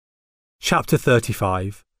Chapter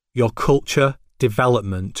 35, Your Culture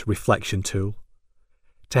Development Reflection Tool.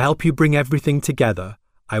 To help you bring everything together,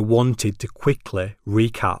 I wanted to quickly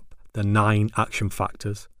recap the 9 action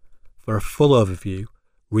factors. For a full overview,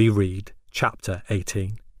 reread Chapter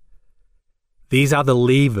 18. These are the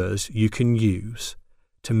levers you can use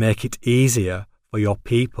to make it easier for your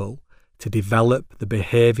people to develop the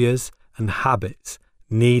behaviours and habits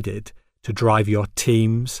needed to drive your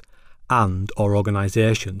team's and/or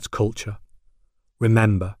organisation's culture.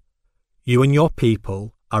 Remember, you and your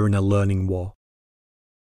people are in a learning war.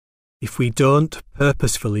 If we don't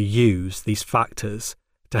purposefully use these factors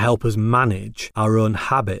to help us manage our own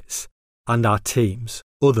habits and our teams,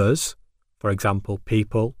 others, for example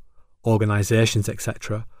people, organisations,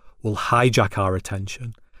 etc., will hijack our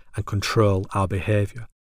attention and control our behaviour.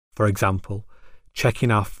 For example,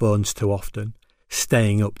 checking our phones too often,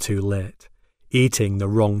 staying up too late, eating the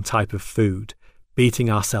wrong type of food,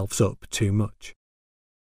 beating ourselves up too much.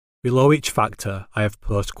 Below each factor, I have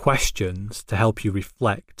posed questions to help you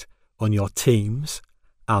reflect on your team's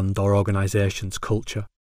and/or organisation's culture.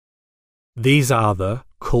 These are the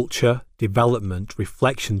Culture Development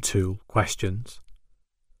Reflection Tool questions.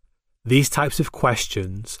 These types of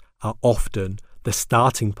questions are often the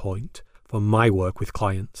starting point for my work with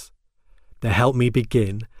clients. They help me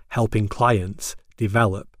begin helping clients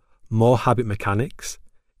develop more habit mechanics,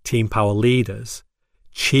 team power leaders,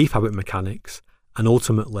 chief habit mechanics, and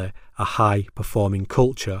ultimately a high-performing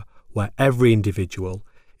culture where every individual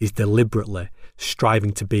is deliberately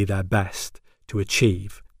striving to be their best to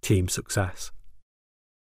achieve team success.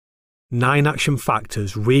 9 action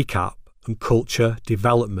factors recap and culture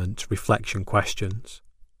development reflection questions.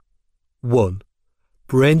 1.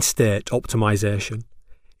 Brain state optimization.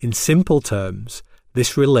 In simple terms,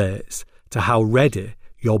 this relates to how ready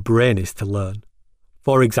your brain is to learn.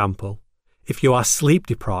 For example, if you are sleep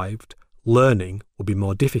deprived, learning will be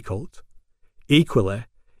more difficult. Equally,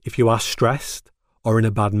 if you are stressed or in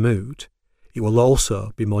a bad mood, it will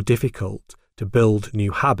also be more difficult to build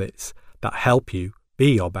new habits that help you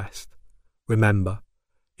be your best. Remember,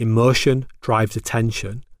 emotion drives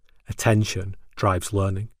attention, attention drives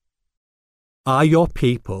learning. Are your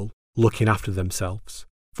people looking after themselves?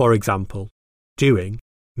 For example, doing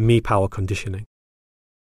me power conditioning.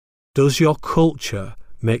 Does your culture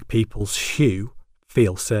make people's hue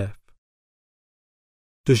feel safe?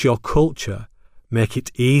 Does your culture make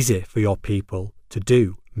it easy for your people to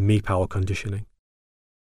do me power conditioning?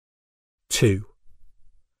 2.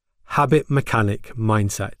 Habit mechanic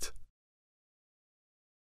mindset.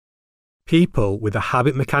 People with a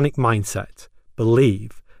habit mechanic mindset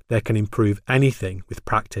believe they can improve anything with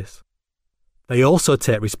practice. They also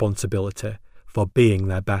take responsibility for being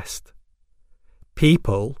their best.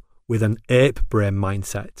 People with an ape brain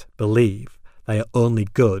mindset believe they are only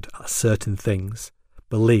good at certain things,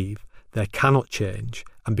 believe they cannot change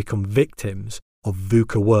and become victims of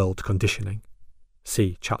VUCA world conditioning.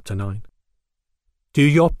 See Chapter 9. Do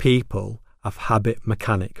your people have habit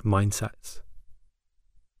mechanic mindsets?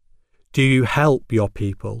 Do you help your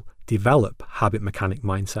people develop habit mechanic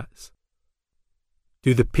mindsets?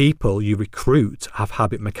 Do the people you recruit have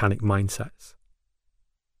habit mechanic mindsets?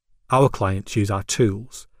 Our clients use our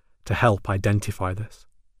tools to help identify this.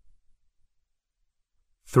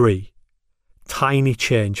 3. Tiny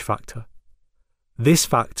change factor. This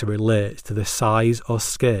factor relates to the size or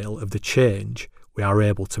scale of the change we are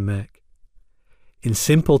able to make. In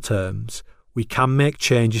simple terms, we can make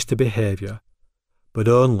changes to behaviour, but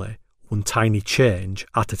only one tiny change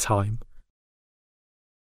at a time.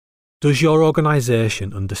 Does your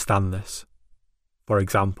organisation understand this? For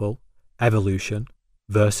example, evolution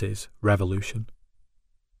versus revolution.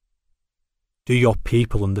 Do your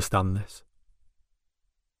people understand this?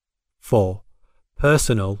 4.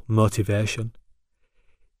 Personal motivation.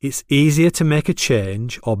 It's easier to make a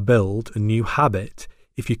change or build a new habit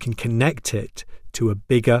if you can connect it to a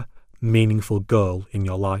bigger, meaningful goal in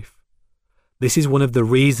your life. This is one of the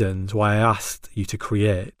reasons why I asked you to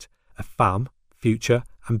create a FAM, Future,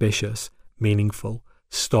 Ambitious, Meaningful,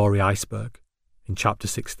 Story Iceberg in Chapter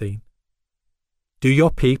 16. Do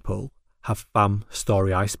your people have FAM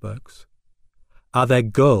story icebergs? Are their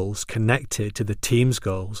goals connected to the team's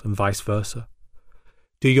goals and vice versa?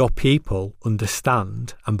 Do your people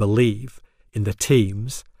understand and believe in the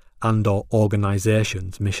team's and/or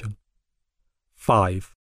organisation's mission?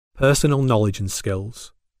 5. Personal knowledge and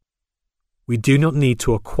skills. We do not need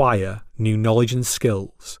to acquire new knowledge and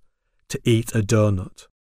skills to eat a donut,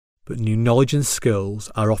 but new knowledge and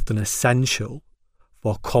skills are often essential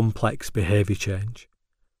for complex behaviour change,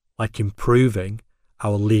 like improving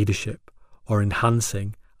our leadership or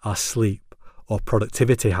enhancing our sleep or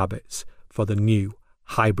productivity habits, for the new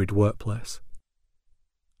hybrid workplace?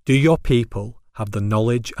 Do your people have the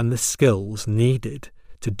knowledge and the skills needed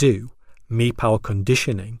to do me-power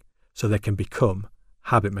conditioning so they can become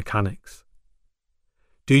habit mechanics?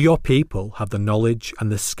 Do your people have the knowledge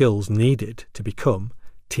and the skills needed to become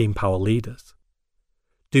team power leaders?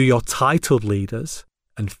 Do your titled leaders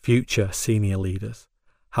and future senior leaders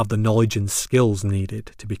have the knowledge and skills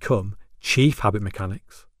needed to become chief habit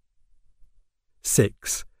mechanics?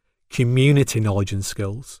 6. Community knowledge and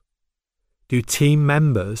skills. Do team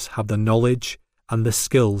members have the knowledge and the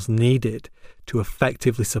skills needed to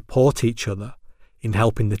effectively support each other in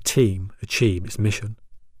helping the team achieve its mission?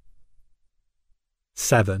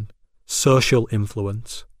 7. Social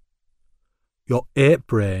influence. Your ape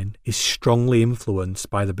brain is strongly influenced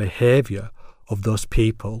by the behaviour of those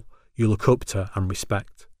people you look up to and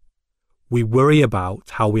respect. We worry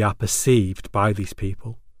about how we are perceived by these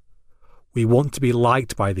people. We want to be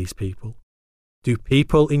liked by these people. Do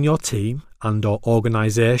people in your team and/or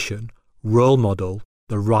organisation role model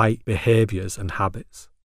the right behaviours and habits?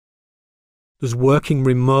 Does working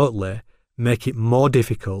remotely make it more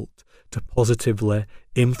difficult to positively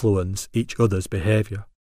influence each other's behaviour?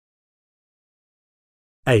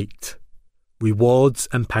 8. Rewards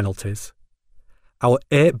and penalties. Our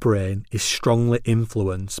ape brain is strongly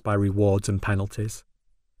influenced by rewards and penalties.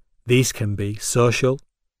 These can be social,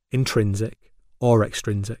 intrinsic, or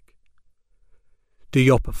extrinsic. Do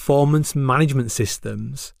your performance management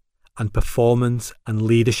systems and performance and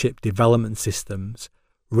leadership development systems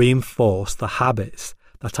reinforce the habits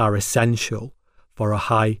that are essential for a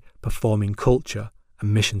high-performing culture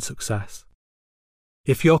and mission success?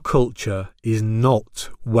 If your culture is not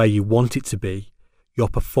where you want it to be, your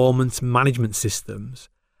performance management systems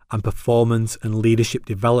and performance and leadership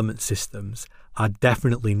development systems are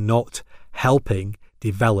definitely not helping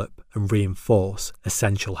develop and reinforce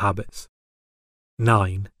essential habits.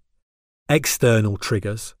 9. External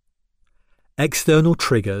triggers. External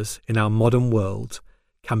triggers in our modern world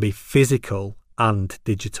can be physical and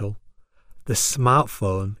digital. The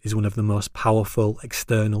smartphone is one of the most powerful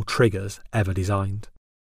external triggers ever designed.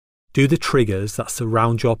 Do the triggers that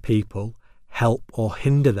surround your people help or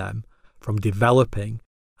hinder them from developing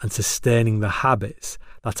and sustaining the habits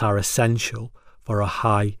that are essential for a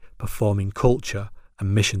high-performing culture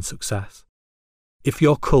and mission success? If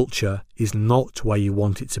your culture is not where you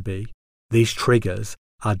want it to be, these triggers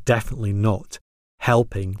are definitely not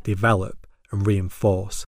helping develop and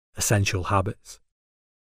reinforce essential habits.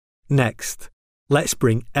 Next, let's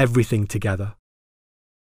bring everything together.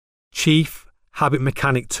 Chief Habit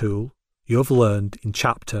Mechanic Tool you have learned in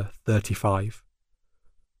Chapter 35.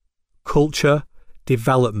 Culture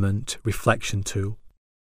Development Reflection Tool.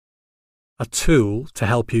 A tool to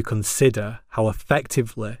help you consider how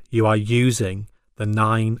effectively you are using the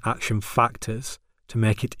 9 action factors to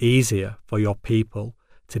make it easier for your people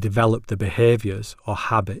to develop the behaviours or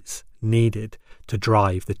habits needed to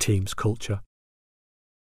drive the team's culture.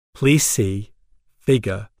 Please see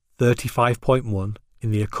Figure 35.1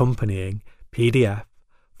 in the accompanying PDF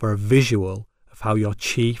for a visual of how your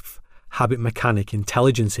Chief Habit Mechanic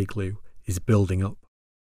Intelligence Igloo is building up.